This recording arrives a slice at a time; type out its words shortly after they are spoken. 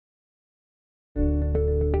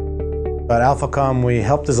At Alpha Comm, we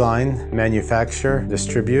help design, manufacture,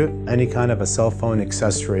 distribute any kind of a cell phone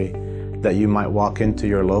accessory that you might walk into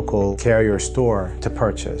your local carrier store to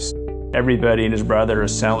purchase. Everybody and his brother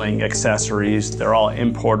is selling accessories. They're all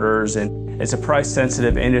importers, and it's a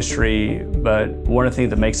price-sensitive industry, but one of the things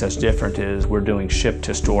that makes us different is we're doing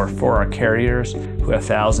ship-to-store for our carriers who have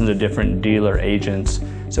thousands of different dealer agents.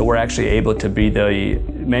 So we're actually able to be the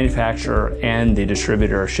manufacturer and the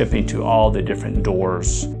distributor shipping to all the different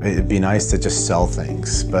doors. It'd be nice to just sell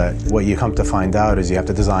things, but what you come to find out is you have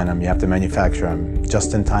to design them, you have to manufacture them,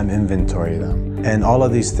 just-in-time inventory them. And all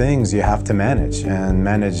of these things you have to manage, and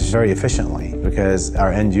manage very efficiently, because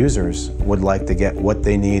our end users would like to get what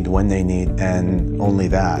they need, when they need, and only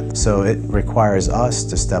that. So it requires us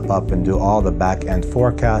to step up and do all the back-end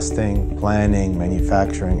forecasting, planning,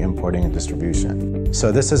 manufacturing, importing, and distribution.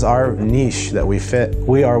 So this is our niche that we fit.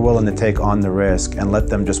 We are willing to take on the risk and let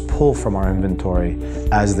them just pull from our inventory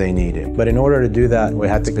as they need it. But in order to do that, we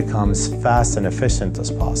had to become as fast and efficient as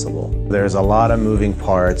possible. There's a lot of moving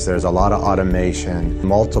parts, there's a lot of automation,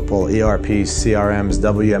 multiple ERPs, CRMs,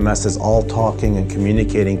 WMSs all talking and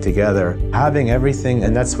communicating together. Having everything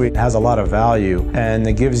in NetSuite has a lot of value, and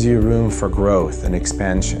it gives you room for growth and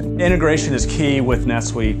expansion. Integration is key with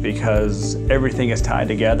NetSuite because everything is tied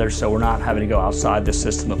together, so we're not having to go outside the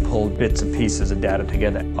system to pull bits and pieces of data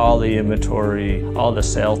together. All the inventory, all the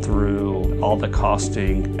sell-through, all the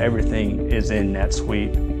costing, everything is in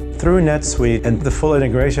NetSuite. Through NetSuite and the full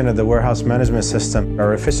integration of the warehouse management system,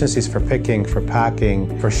 our efficiencies for picking, for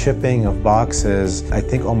packing, for shipping of boxes, I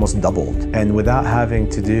think almost doubled, and without having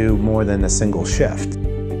to do more than a single shift.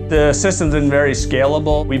 The system's been very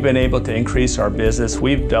scalable. We've been able to increase our business.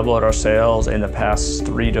 We've doubled our sales in the past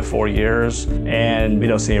 3 to 4 years, and we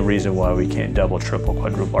don't see a reason why we can't double, triple,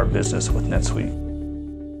 quadruple our business with NetSuite.